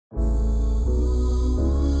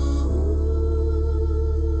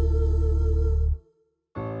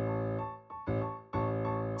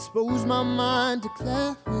expose my mind to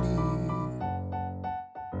clarity.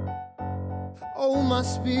 Oh, my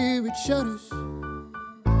spirit shudders.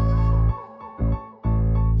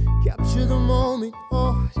 Capture the moment,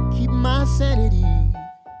 oh, to keep my sanity.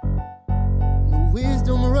 The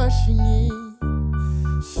wisdom rushing in,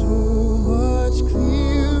 so much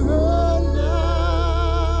clearer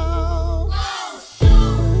now.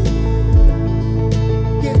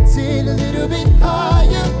 Getting a little bit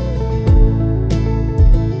higher.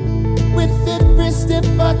 With every step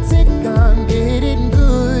I take, I'm getting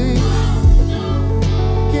good.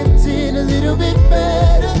 Getting a little bit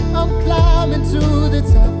better. I'm climbing to the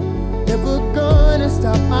top. Never gonna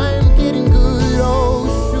stop. I'm getting good. Oh,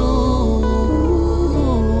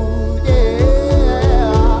 shoot.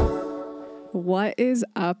 Yeah. What is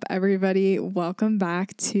up, everybody? Welcome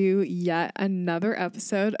back to yet another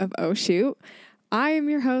episode of Oh Shoot. I am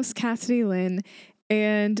your host, Cassidy Lynn,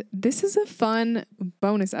 and this is a fun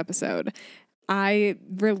bonus episode. I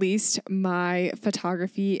released my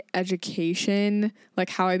photography education, like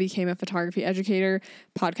how I became a photography educator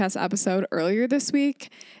podcast episode earlier this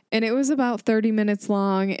week. And it was about 30 minutes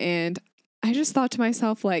long. And I just thought to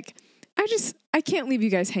myself, like, I can't leave you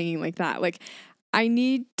guys hanging like that. Like, I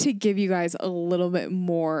need to give you guys a little bit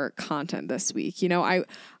more content this week. You know,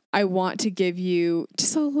 I want to give you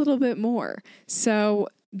just a little bit more. So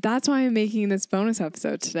that's why I'm making this bonus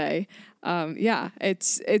episode today.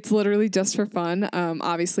 It's literally just for fun.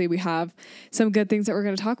 Obviously we have some good things that we're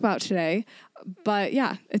going to talk about today, but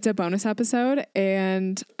yeah, it's a bonus episode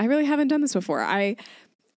and I really haven't done this before. I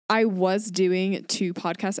was doing 2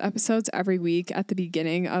 podcast episodes every week at the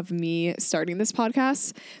beginning of me starting this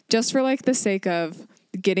podcast, just for like the sake of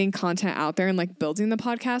getting content out there and like building the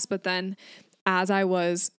podcast. But then as I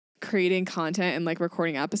was creating content and like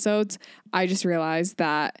recording episodes, I just realized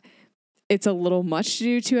that it's a little much to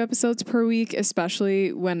do 2 episodes per week,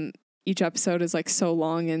 especially when each episode is like so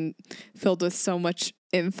long and filled with so much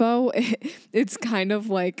info. It's kind of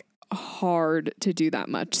like hard to do that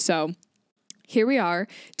much. So here we are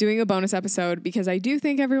doing a bonus episode because I do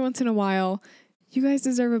think every once in a while you guys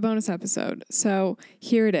deserve a bonus episode. So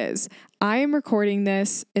here it is. I am recording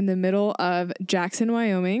this in the middle of Jackson,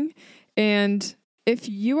 Wyoming. And if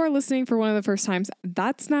you are listening for one of the first times,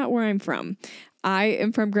 that's not where I'm from. I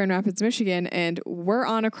am from Grand Rapids, Michigan, and we're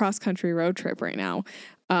on a cross-country road trip right now.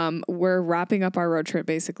 We're wrapping up our road trip,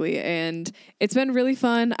 basically, and it's been really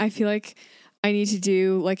fun. I feel like I need to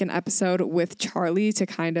do like an episode with Charlie to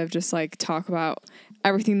kind of just like talk about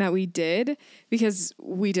everything that we did, because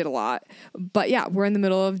we did a lot. But yeah, we're in the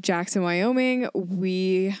middle of Jackson, Wyoming.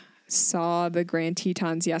 We saw the Grand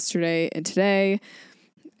Tetons yesterday and today.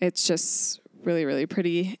 It's just really, really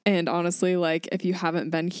pretty. And honestly, like if you haven't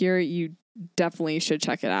been here, you definitely should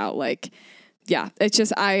check it out. Like, yeah, it's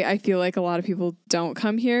just, I feel like a lot of people don't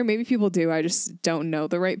come here. Maybe people do. I just don't know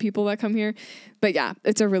the right people that come here. But yeah,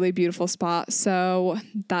 it's a really beautiful spot. So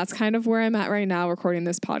that's kind of where I'm at right now recording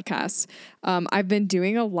this podcast. I've been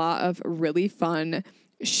doing a lot of really fun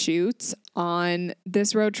shoots on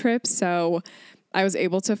this road trip. So I was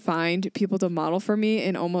able to find people to model for me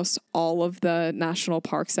in almost all of the national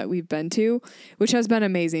parks that we've been to, which has been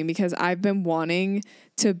amazing because I've been wanting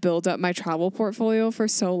to build up my travel portfolio for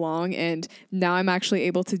so long, and now I'm actually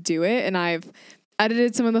able to do it. And I've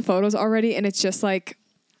edited some of the photos already, and it's just like,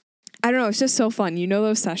 I don't know, it's just so fun. You know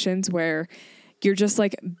those sessions where you're just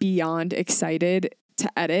like beyond excited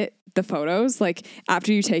to edit the photos? Like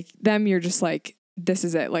after you take them, you're just like, this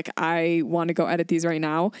is it. Like I want to go edit these right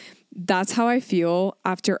now. That's how I feel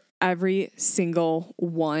after every single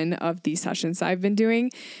one of these sessions that I've been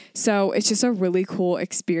doing. So it's just a really cool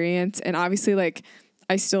experience. And obviously, like,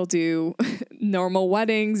 I still do normal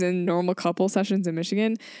weddings and normal couple sessions in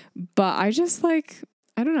Michigan, but I just like,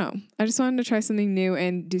 I don't know. I just wanted to try something new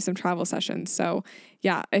and do some travel sessions. So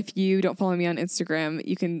yeah, if you don't follow me on Instagram,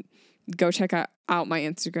 you can go check out my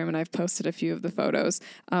Instagram, and I've posted a few of the photos.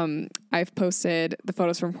 I've posted the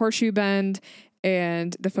photos from Horseshoe Bend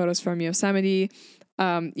and the photos from Yosemite.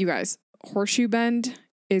 You guys, Horseshoe Bend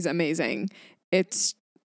is amazing. It's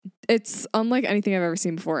unlike anything I've ever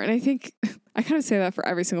seen before. And I think I kind of say that for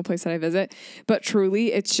every single place that I visit, but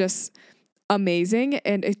truly it's just amazing.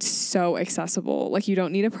 And it's so accessible. Like you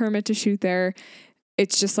don't need a permit to shoot there.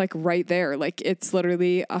 It's just like right there. Like it's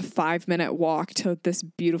literally a 5-minute walk to this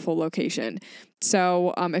beautiful location.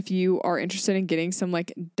 So if you are interested in getting some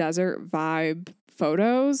like desert vibe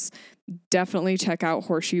photos, definitely check out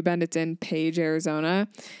Horseshoe Bend. It's in Page, Arizona,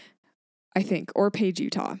 I think, or Page,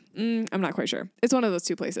 Utah. I'm not quite sure. It's one of those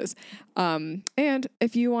 2 places. And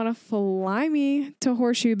if you want to fly me to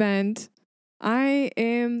Horseshoe Bend, I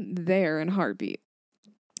am there in a heartbeat.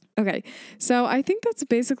 Okay, so I think that's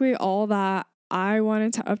basically all that I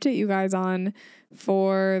wanted to update you guys on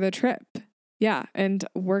for the trip. Yeah, and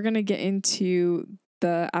we're going to get into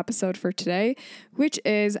the episode for today, which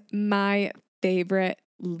is my favorite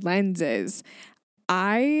lenses.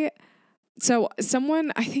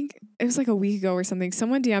 Someone, I think it was like a week ago or something,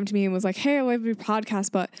 someone DM'd me and was like, hey, I love your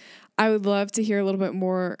podcast, but I would love to hear a little bit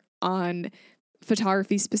more on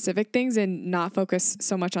photography specific things and not focus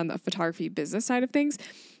so much on the photography business side of things.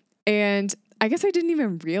 And I guess I didn't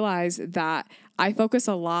even realize that I focus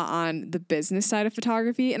a lot on the business side of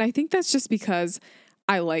photography. And I think that's just because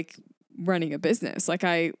I like running a business. Like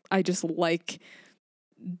I just like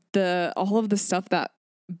all of the stuff that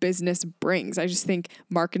business brings. I just think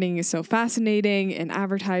marketing is so fascinating, and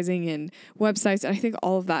advertising and websites. And I think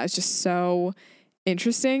all of that is just so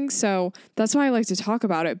interesting. So that's why I like to talk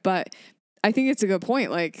about it. But I think it's a good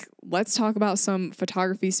point. Like, let's talk about some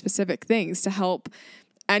photography specific things to help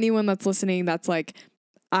anyone that's listening that's like,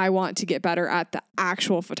 I want to get better at the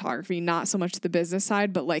actual photography, not so much the business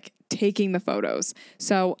side, but like taking the photos.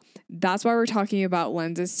 So that's why we're talking about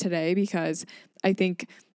lenses today, because I think,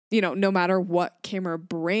 no matter what camera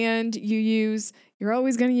brand you use, you're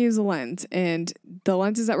always going to use a lens. And the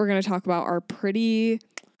lenses that we're going to talk about are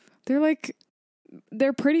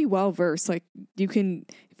they're pretty well versed. Like, you can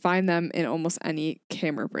find them in almost any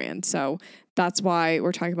camera brand. So that's why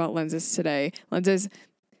we're talking about lenses today. Lenses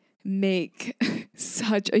make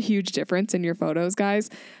such a huge difference in your photos, guys.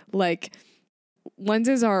 Like,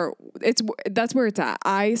 lenses that's where it's at.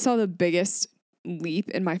 I saw the biggest leap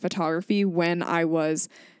in my photography when I was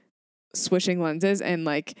switching lenses, and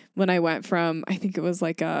like when I went from, I think it was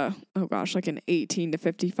like an 18 to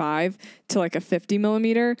 55 to like a 50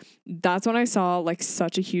 millimeter, that's when I saw like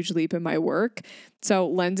such a huge leap in my work. So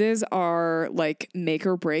lenses are like make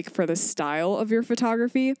or break for the style of your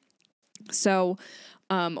photography. So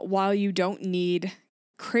while you don't need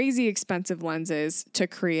crazy expensive lenses to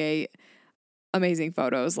create amazing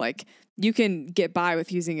photos, like you can get by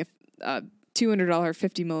with using a $200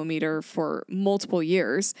 50 millimeter for multiple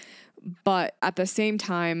years. But at the same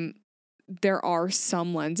time, there are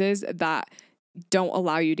some lenses that don't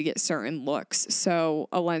allow you to get certain looks. So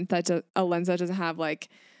a lens that doesn't have like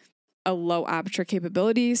a low aperture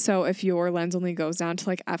capability. So if your lens only goes down to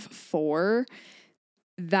like f4,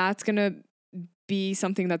 that's going to be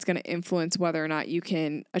something that's going to influence whether or not you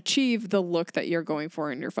can achieve the look that you're going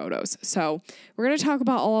for in your photos. So we're going to talk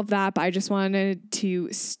about all of that, but I just wanted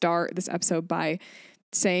to start this episode by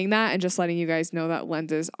saying that and just letting you guys know that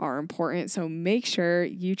lenses are important. So make sure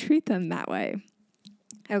you treat them that way.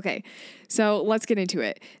 Okay, so let's get into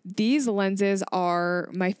it. These lenses are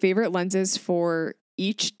my favorite lenses for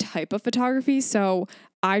each type of photography. So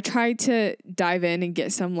I tried to dive in and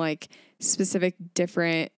get some like specific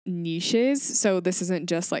different niches. So this isn't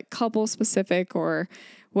just like couple specific or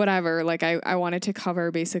whatever. Like I wanted to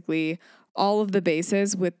cover basically all of the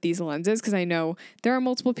bases with these lenses, because I know there are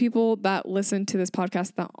multiple people that listen to this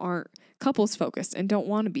podcast that aren't couples focused and don't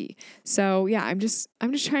want to be. So yeah, I'm just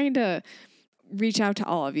trying to reach out to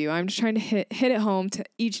all of you. I'm just trying to hit it home to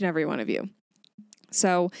each and every one of you.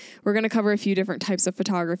 So we're going to cover a few different types of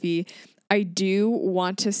photography. I do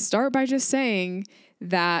want to start by just saying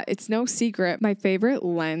that it's no secret my favorite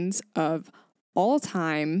lens of all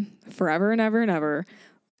time, forever and ever and ever,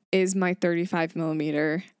 is my 35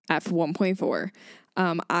 millimeter f1.4.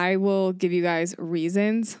 I will give you guys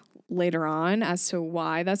reasons later on as to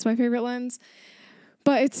why that's my favorite lens,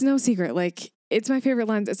 but it's no secret. Like, it's my favorite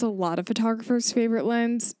lens. It's a lot of photographers' favorite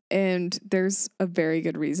lens, and there's a very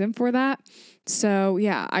good reason for that. So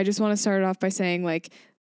yeah, I just want to start off by saying, like,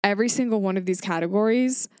 every single one of these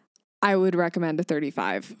categories, I would recommend a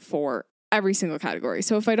 35 for every single category.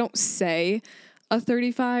 So if I don't say a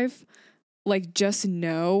 35, like, just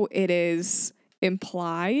know it is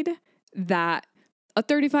implied that a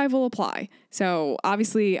 35 will apply. So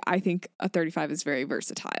obviously I think a 35 is very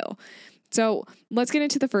versatile. So let's get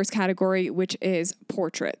into the first category, which is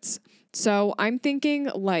portraits. So I'm thinking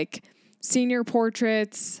like senior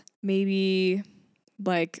portraits, maybe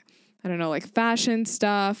like, I don't know, like fashion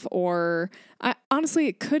stuff, or honestly,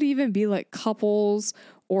 it could even be like couples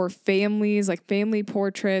or families, like family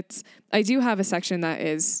portraits. I do have a section that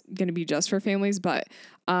is going to be just for families, but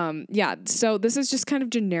yeah, so this is just kind of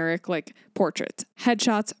generic, like portraits,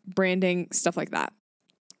 headshots, branding, stuff like that.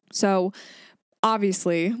 So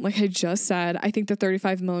obviously, like I just said, I think the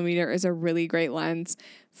 35 millimeter is a really great lens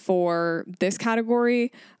for this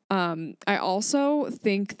category. I also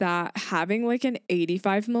think that having like an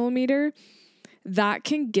 85 millimeter, that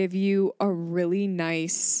can give you a really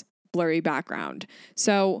nice blurry background.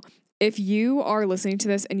 So if you are listening to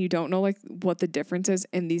this and you don't know like what the difference is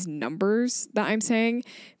in these numbers that I'm saying,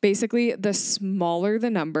 basically the smaller the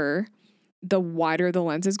number, the wider the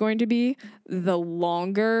lens is going to be. The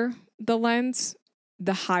longer the lens,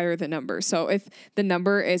 the higher the number. So if the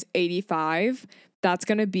number is 85, that's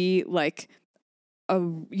going to be like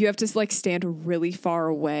you have to like stand really far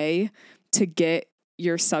away to get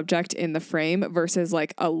your subject in the frame versus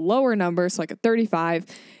like a lower number. So like a 35,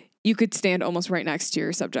 you could stand almost right next to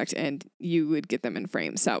your subject and you would get them in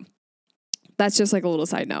frame. So that's just like a little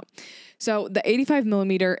side note. So the 85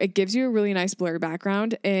 millimeter, it gives you a really nice blurry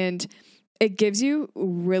background and it gives you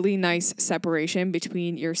really nice separation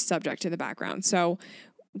between your subject and the background. So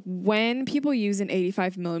when people use an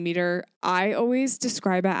 85 millimeter, I always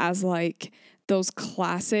describe it as like those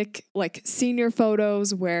classic like senior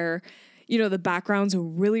photos where, you know, the background's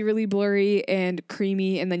really, really blurry and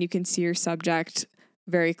creamy and then you can see your subject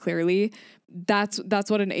very clearly. That's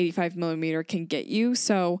what an 85 millimeter can get you.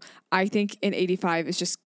 So I think an 85 is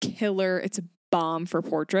just killer. It's a bomb for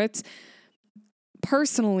portraits.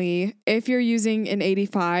 Personally, if you're using an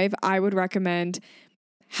 85, I would recommend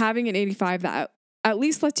having an 85 that at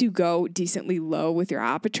least lets you go decently low with your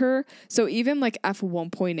aperture. So even like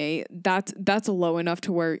f1.8, that's low enough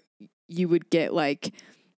to where you would get like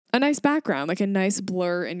a nice background, like a nice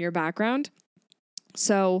blur in your background.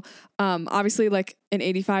 So obviously like an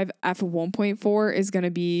 85 f1.4 is going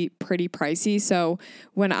to be pretty pricey. So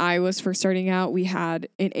when I was first starting out, we had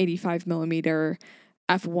an 85 millimeter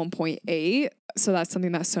f1.8. So that's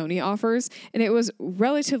something that Sony offers. And it was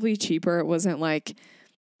relatively cheaper. It wasn't like,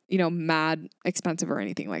 you know, mad expensive or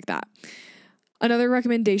anything like that. Another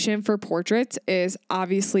recommendation for portraits is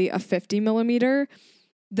obviously a 50 millimeter.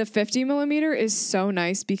 The 50 millimeter is so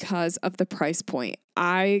nice because of the price point.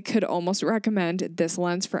 I could almost recommend this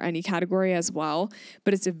lens for any category as well,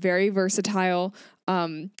 but it's a very versatile.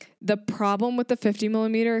 The problem with the 50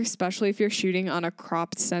 millimeter, especially if you're shooting on a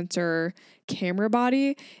cropped sensor camera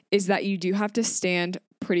body, is that you do have to stand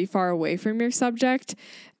pretty far away from your subject.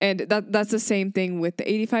 And that's the same thing with the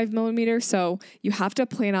 85 millimeter. So you have to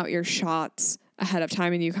plan out your shots ahead of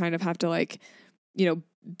time and you kind of have to like, you know,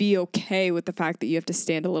 be okay with the fact that you have to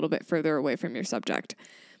stand a little bit further away from your subject.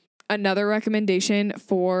 Another recommendation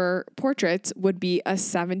for portraits would be a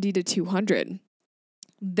 70-200.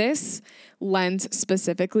 This lens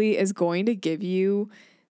specifically is going to give you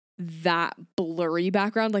that blurry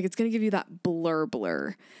background. Like it's going to give you that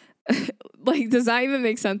blur. Like, does that even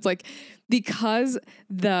make sense? Like, because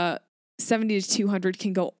the 70-200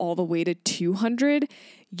 can go all the way to 200,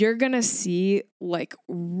 you're going to see like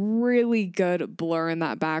really good blur in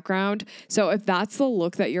that background. So if that's the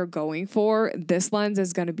look that you're going for, this lens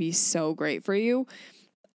is going to be so great for you.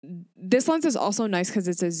 This lens is also nice because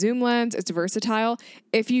it's a zoom lens. It's versatile.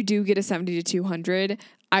 If you do get a 70-200,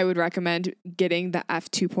 I would recommend getting the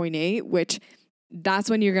f2.8, which that's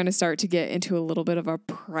when you're going to start to get into a little bit of a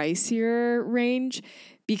pricier range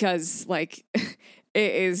because like it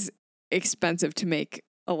is expensive to make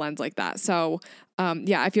a lens like that. So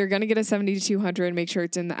if you're going to get a 70-200, make sure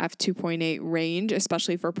it's in the f2.8 range,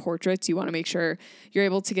 especially for portraits. You want to make sure you're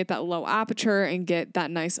able to get that low aperture and get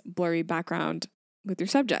that nice blurry background with your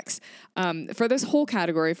subjects. For this whole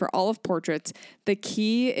category, for all of portraits, the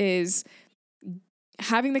key is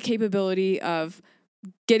having the capability of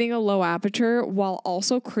getting a low aperture while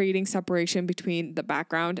also creating separation between the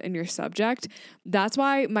background and your subject. That's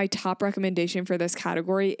why my top recommendation for this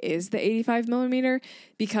category is the 85 millimeter,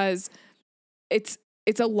 because it's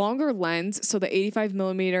a longer lens. So the 85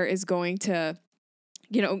 millimeter is going to,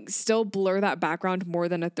 you know, still blur that background more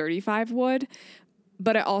than a 35 would,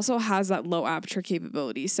 but it also has that low aperture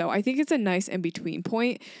capability. So I think it's a nice in-between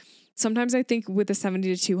point. Sometimes I think with the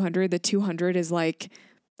 70-200, the 200 is like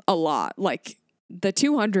a lot. Like the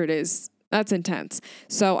 200 that's intense.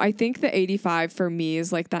 So I think the 85 for me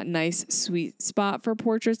is like that nice sweet spot for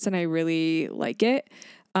portraits, and I really like it.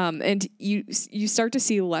 And you start to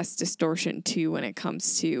see less distortion too when it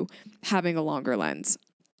comes to having a longer lens.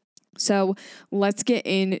 So let's get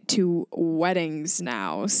into weddings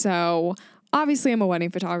now. So obviously I'm a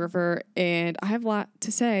wedding photographer and I have a lot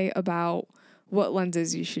to say about what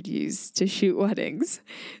lenses you should use to shoot weddings.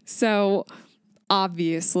 So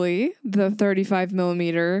obviously the 35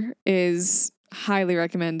 millimeter is highly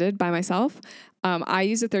recommended by myself. I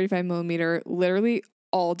use a 35 millimeter literally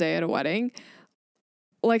all day at a wedding.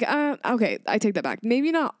 Like, okay, I take that back.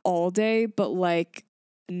 Maybe not all day, but like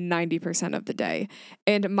 90% of the day.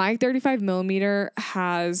 And my 35 millimeter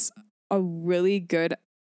has a really good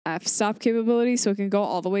f-stop capability. So it can go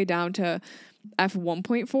all the way down to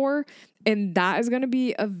f1.4. And that is going to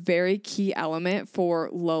be a very key element for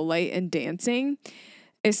low light and dancing.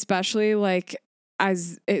 especially like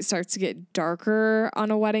as it starts to get darker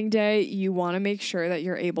on a wedding day, you want to make sure that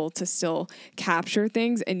you're able to still capture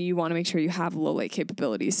things, and you want to make sure you have low light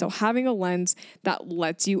capabilities. So having a lens that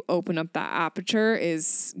lets you open up that aperture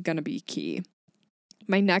is going to be key.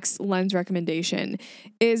 My next lens recommendation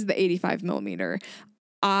is the 85 millimeter.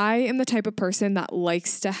 I am the type of person that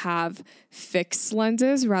likes to have fixed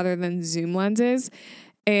lenses rather than zoom lenses.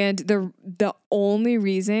 And the only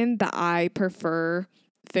reason that I prefer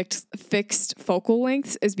fixed focal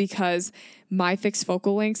lengths is because my fixed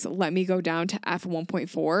focal lengths let me go down to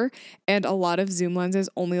f1.4, and a lot of zoom lenses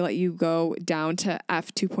only let you go down to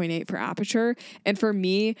f2.8 for aperture. And for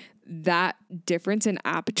me, that difference in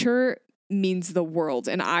aperture means the world,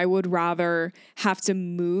 and I would rather have to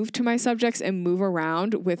move to my subjects and move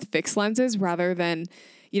around with fixed lenses rather than,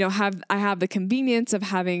 I have the convenience of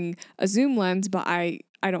having a zoom lens, but I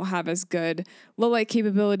don't have as good low light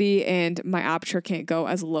capability, and my aperture can't go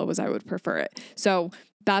as low as I would prefer it. So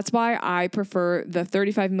that's why I prefer the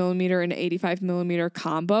 35 millimeter and 85 millimeter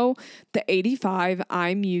combo. The 85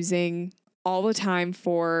 I'm using all the time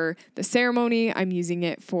for the ceremony. I'm using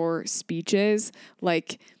it for speeches.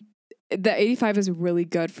 Like, the 85 is really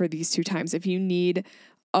good for these two times. If you need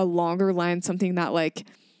a longer lens, something that like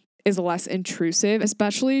is less intrusive,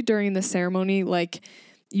 especially during the ceremony, like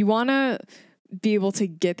you want to be able to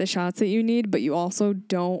get the shots that you need, but you also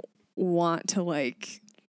don't want to like,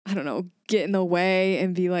 I don't know, get in the way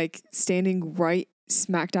and be like standing right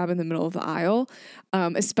smack dab in the middle of the aisle.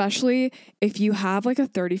 Especially if you have like a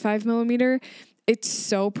 35 millimeter, it's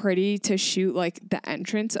so pretty to shoot like the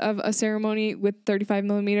entrance of a ceremony with 35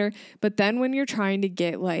 millimeter. But then when you're trying to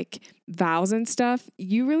get like vows and stuff,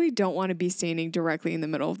 you really don't want to be standing directly in the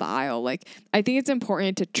middle of the aisle. Like, I think it's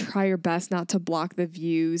important to try your best not to block the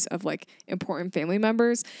views of like important family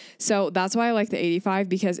members. So that's why I like the 85,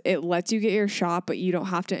 because it lets you get your shot, but you don't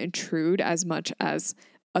have to intrude as much as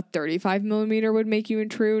a 35 millimeter would make you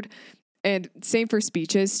intrude. And same for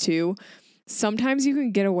speeches too. Sometimes you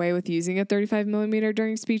can get away with using a 35 millimeter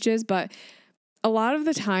during speeches, but a lot of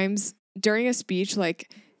the times during a speech,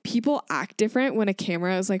 like people act different when a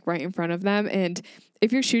camera is like right in front of them. And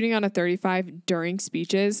if you're shooting on a 35 during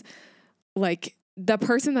speeches, like the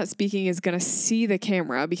person that's speaking is going to see the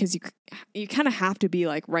camera because you kind of have to be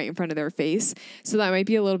like right in front of their face. So that might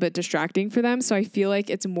be a little bit distracting for them. So I feel like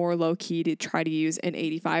it's more low key to try to use an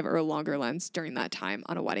 85 or a longer lens during that time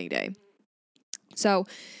on a wedding day. So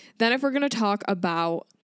then if we're going to talk about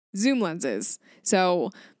zoom lenses,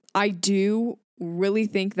 so I do really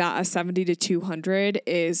think that a 70-200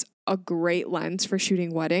 is a great lens for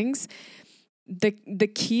shooting weddings.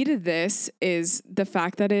 The key to this is the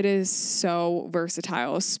fact that it is so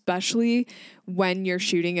versatile, especially when you're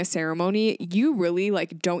shooting a ceremony. You really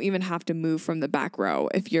like don't even have to move from the back row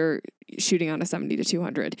if you're shooting on a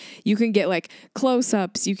 70-200. You can get like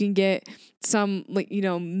close-ups, you can get some like,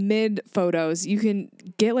 mid photos. You can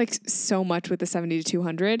get like so much with the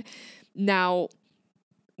 70-200. Now,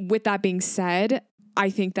 with that being said, I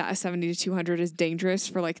think that a 70-200 is dangerous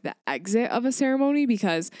for like the exit of a ceremony,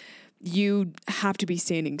 because you have to be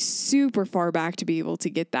standing super far back to be able to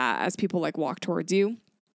get that as people like walk towards you.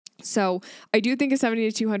 So I do think a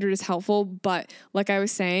 70-200 is helpful, but like I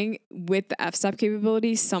was saying, with the f-stop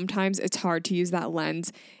capability, sometimes it's hard to use that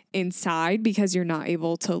lens inside because you're not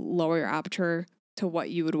able to lower your aperture to what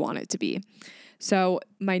you would want it to be. So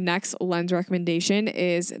my next lens recommendation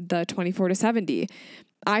is the 24-70.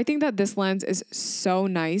 I think that this lens is so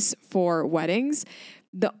nice for weddings.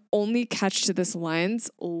 The only catch to this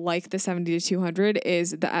lens, like the 70-200,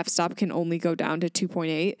 is the f-stop can only go down to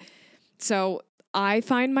 2.8. So I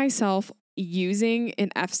find myself using an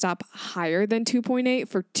f-stop higher than 2.8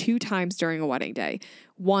 for 2 times during a wedding day.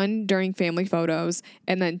 1 during family photos,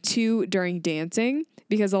 and then 2 during dancing,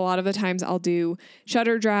 because a lot of the times I'll do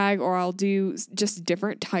shutter drag or I'll do just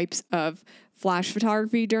different types of flash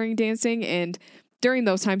photography during dancing, and during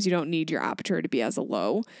those times, you don't need your aperture to be as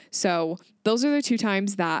low. So those are the 2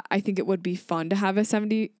 times that I think it would be fun to have a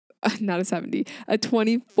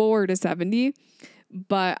 24-70.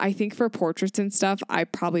 But I think for portraits and stuff, I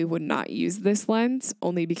probably would not use this lens,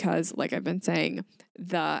 only because, like I've been saying,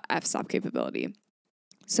 the f-stop capability.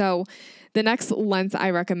 So the next lens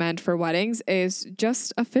I recommend for weddings is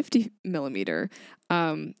just a 50 millimeter.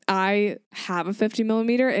 I have a 50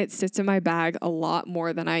 millimeter. It sits in my bag a lot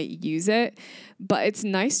more than I use it, but it's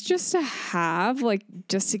nice just to have, like,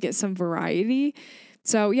 just to get some variety.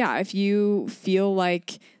 So yeah, if you feel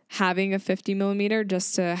like having a 50 millimeter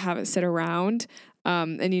just to have it sit around,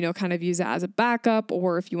 and, kind of use it as a backup,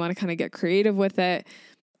 or if you want to kind of get creative with it,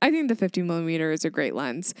 I think the 50 millimeter is a great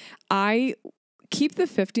lens. I keep the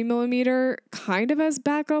 50 millimeter kind of as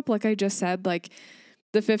backup. Like I just said, like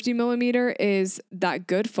the 50 millimeter is that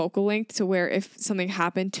good focal length to where if something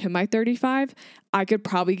happened to my 35, I could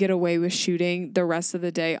probably get away with shooting the rest of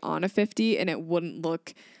the day on a 50 and it wouldn't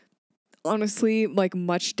look honestly like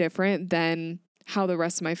much different than how the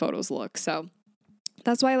rest of my photos look. So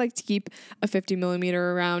that's why I like to keep a 50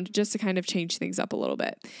 millimeter around, just to kind of change things up a little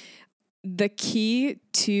bit. The key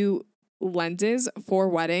to lenses for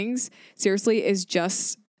weddings, seriously, is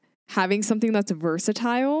just having something that's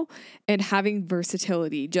versatile and having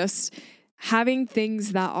versatility. Just having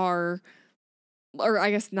things that are, or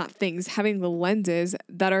I guess not things, having the lenses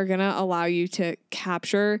that are going to allow you to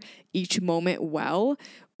capture each moment well.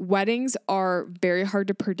 Weddings are very hard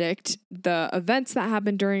to predict. The events that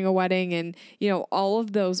happen during a wedding and, all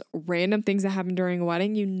of those random things that happen during a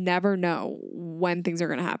wedding, you never know when things are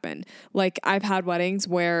going to happen. Like I've had weddings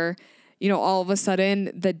where, all of a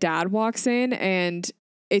sudden the dad walks in and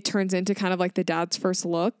it turns into kind of like the dad's first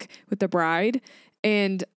look with the bride.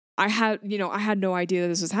 And I had no idea that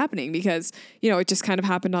this was happening because, it just kind of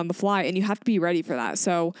happened on the fly and you have to be ready for that.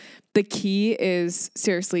 So the key is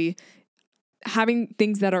seriously having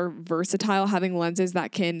things that are versatile, having lenses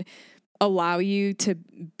that can allow you to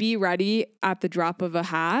be ready at the drop of a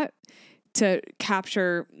hat to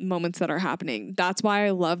capture moments that are happening. That's why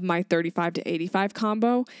I love my 35 to 85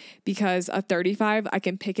 combo, because a 35, I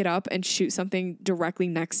can pick it up and shoot something directly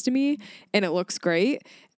next to me and it looks great.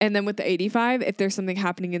 And then with the 85, if there's something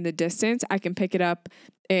happening in the distance, I can pick it up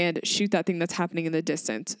and shoot that thing that's happening in the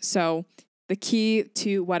distance. So the key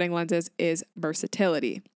to wedding lenses is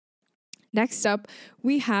versatility. Next up,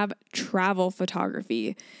 we have travel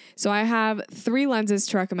photography. So I have 3 lenses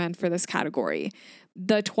to recommend for this category.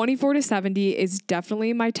 The 24 to 70 is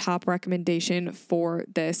definitely my top recommendation for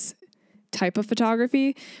this type of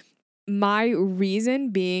photography. My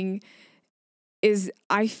reason being is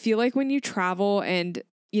I feel like when you travel and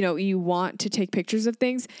you want to take pictures of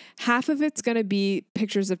things, half of it's going to be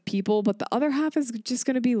pictures of people, but the other half is just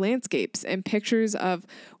going to be landscapes and pictures of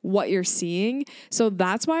what you're seeing. So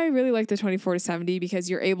that's why I really like the 24 to 70, because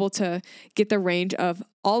you're able to get the range of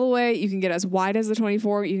all the way. You can get as wide as the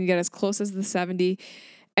 24, you can get as close as the 70.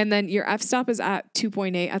 And then your f-stop is at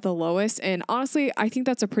 2.8 at the lowest. And honestly, I think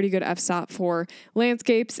that's a pretty good f-stop for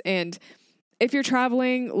landscapes. And if you're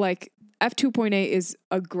traveling, like f2.8 is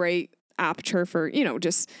a great aperture for,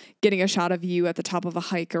 just getting a shot of you at the top of a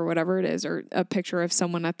hike or whatever it is, or a picture of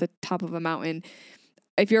someone at the top of a mountain.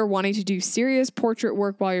 If you're wanting to do serious portrait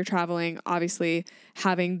work while you're traveling, obviously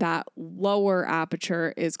having that lower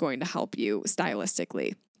aperture is going to help you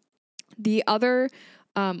stylistically. The other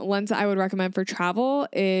lens that I would recommend for travel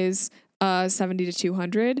is 70 to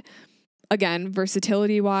 200. Again,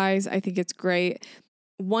 versatility wise, I think it's great.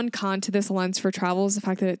 One con to this lens for travel is the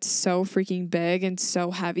fact that it's so freaking big and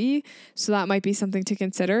so heavy. So that might be something to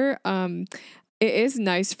consider. It is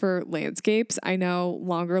nice for landscapes. I know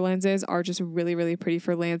longer lenses are just really, really pretty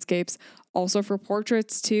for landscapes, also for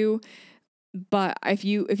portraits too. But if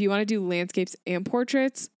you want to do landscapes and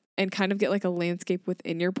portraits and kind of get like a landscape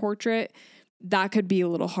within your portrait, that could be a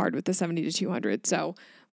little hard with the 70 to 200. So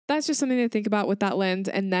that's just something to think about with that lens.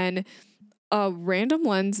 And then a random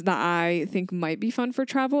lens that I think might be fun for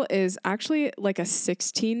travel is actually like a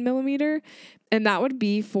 16 millimeter. And that would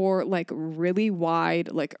be for like really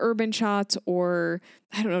wide, like urban shots, or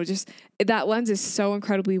I don't know, just that lens is so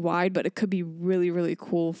incredibly wide, but it could be really, really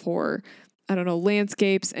cool for, I don't know,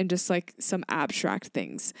 landscapes and just like some abstract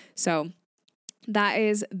things. So that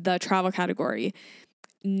is the travel category.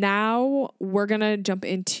 Now we're going to jump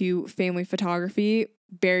into family photography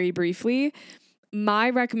very briefly.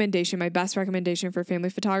 My best recommendation for family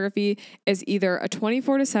photography is either a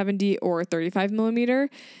 24 to 70 or a 35 millimeter.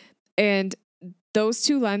 And those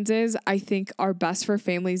 2 lenses I think are best for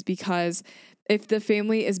families, because if the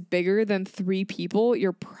family is bigger than 3 people,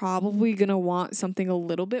 you're probably going to want something a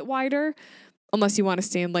little bit wider, unless you want to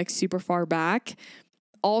stand like super far back.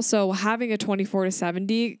 Also, having a 24 to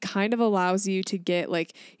 70 kind of allows you to get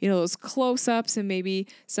like, those close-ups and maybe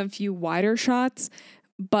some few wider shots.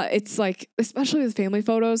 But it's like, especially with family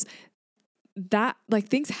photos, that like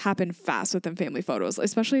things happen fast within family photos,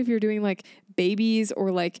 especially if you're doing like babies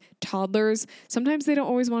or like toddlers. Sometimes they don't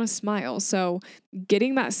always want to smile. So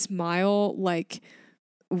getting that smile like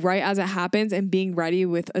right as it happens and being ready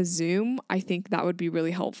with a zoom, I think that would be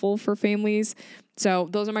really helpful for families. So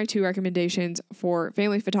those are my 2 recommendations for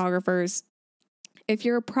family photographers. If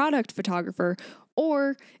you're a product photographer,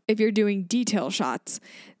 or if you're doing detail shots,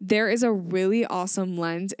 there is a really awesome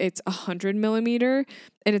lens. It's 100 millimeter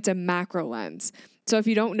and it's a macro lens. So if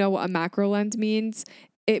you don't know what a macro lens means,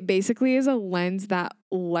 it basically is a lens that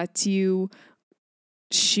lets you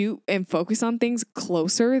shoot and focus on things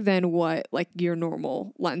closer than what like your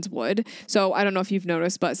normal lens would. So I don't know if you've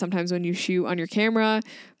noticed, but sometimes when you shoot on your camera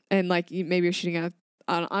and like maybe you're shooting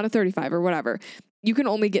on a 35 or whatever, you can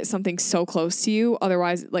only get something so close to you.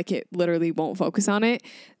 Otherwise, like it literally won't focus on it.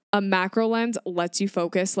 A macro lens lets you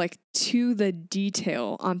focus like to the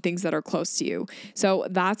detail on things that are close to you. So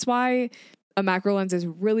that's why a macro lens is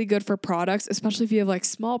really good for products, especially if you have like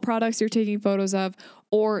small products you're taking photos of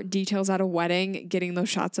or details at a wedding, getting those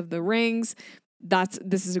shots of the rings.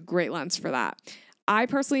 This is a great lens for that. I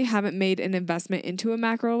personally haven't made an investment into a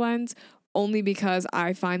macro lens only because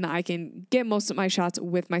I find that I can get most of my shots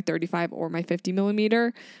with my 35 or my 50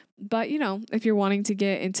 millimeter. But if you're wanting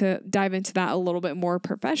to dive into that a little bit more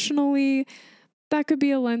professionally, that could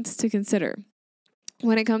be a lens to consider.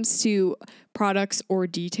 When it comes to products or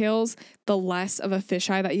details, the less of a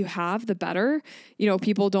fisheye that you have, the better.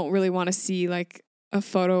 People don't really want to see like a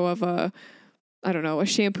photo of a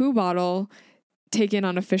shampoo bottle taken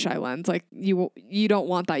on a fisheye lens. Like you don't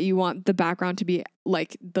want that. You want the background to be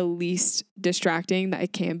like the least distracting that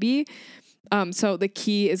it can be. So the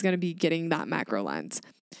key is going to be getting that macro lens.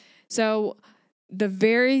 So the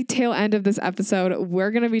very tail end of this episode, we're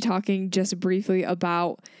going to be talking just briefly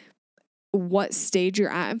about what stage you're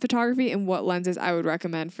at in photography and what lenses I would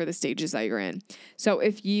recommend for the stages that you're in. So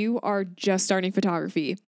if you are just starting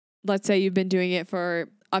photography, let's say you've been doing it for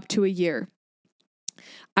up to a year,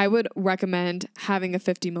 I would recommend having a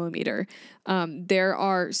 50 millimeter. There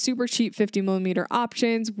are super cheap 50 millimeter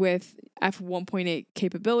options with f1.8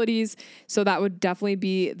 capabilities. So that would definitely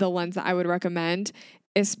be the lens that I would recommend,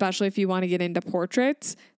 especially if you want to get into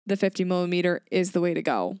portraits. The 50 millimeter is the way to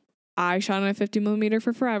go. I shot on a 50 millimeter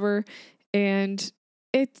for forever, and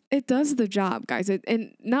it does the job, guys.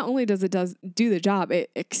 And not only does it do the job, it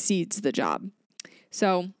exceeds the job.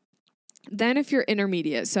 So then if you're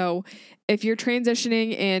intermediate, so if you're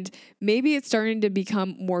transitioning and maybe it's starting to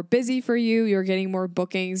become more busy for you, you're getting more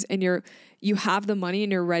bookings and you have the money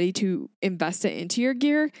and you're ready to invest it into your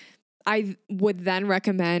gear, I would then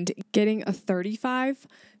recommend getting a 35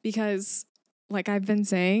 because like I've been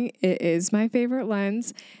saying, it is my favorite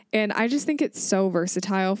lens and I just think it's so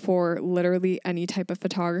versatile for literally any type of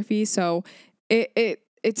photography. So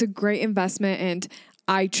it's a great investment, and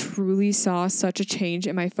I truly saw such a change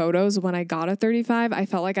in my photos when I got a 35. I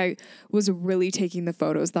felt like I was really taking the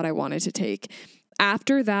photos that I wanted to take.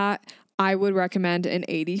 After that, I would recommend an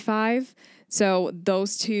 85. So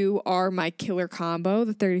those two are my killer combo,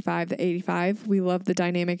 the 35, the 85. We love the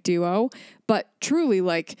dynamic duo, but truly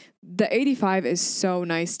like the 85 is so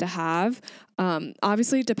nice to have.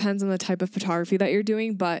 Obviously it depends on the type of photography that you're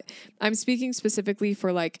doing, but I'm speaking specifically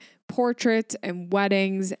for like portraits and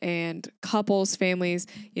weddings and couples, families,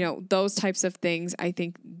 those types of things. I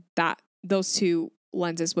think that those two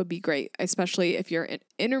lenses would be great, especially if you're an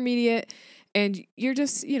intermediate and you're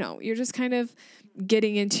just kind of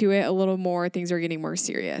getting into it a little more, things are getting more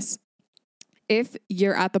serious. If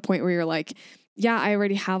you're at the point where you're like, yeah, I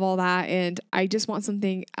already have all that and I just want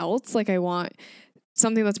something else, like I want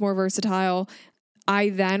something that's more versatile, I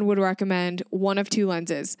then would recommend one of two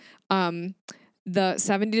lenses, the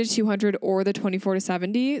 70-200 or the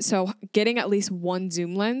 24-70. So getting at least one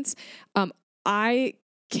zoom lens. I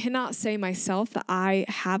cannot say myself that I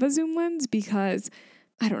have a zoom lens because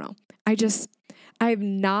I don't know. I have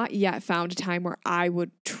not yet found a time where I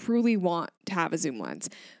would truly want to have a zoom lens,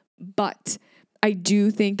 but I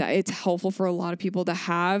do think that it's helpful for a lot of people to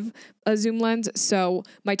have a zoom lens. So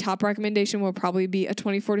my top recommendation will probably be a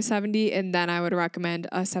 24-70, and then I would recommend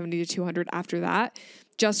a 70-200 after that,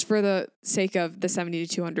 just for the sake of the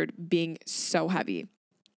 70-200 being so heavy.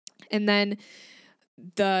 And then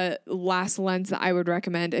the last lens that I would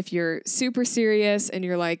recommend if you're super serious and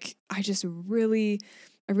you're like, I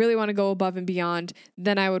really want to go above and beyond,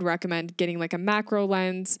 then I would recommend getting like a macro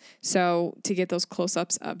lens. So to get those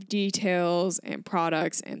close-ups of details and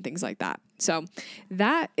products and things like that. So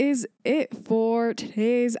that is it for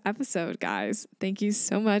today's episode, guys. Thank you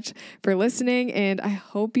so much for listening, and I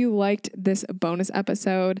hope you liked this bonus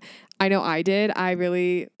episode. I know I did. I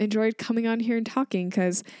really enjoyed coming on here and talking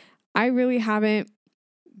because I really haven't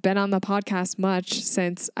been on the podcast much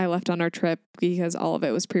since I left on our trip because all of it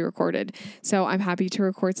was pre-recorded. So I'm happy to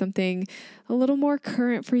record something a little more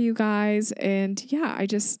current for you guys. And yeah,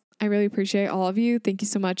 I really appreciate all of you. Thank you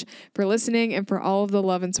so much for listening and for all of the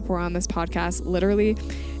love and support on this podcast. Literally,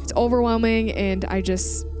 it's overwhelming. And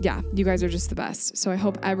you guys are just the best. So I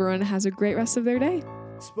hope everyone has a great rest of their day.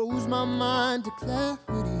 Expose my mind to clarity.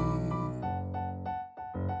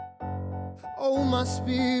 Oh, my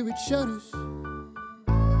spirit shudders.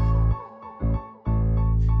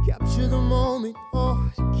 Capture the moment,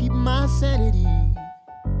 to keep my sanity.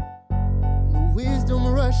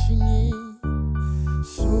 rushing in.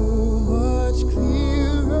 So much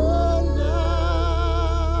clearer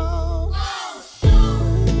now.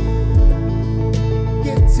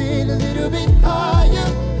 Getting a little bit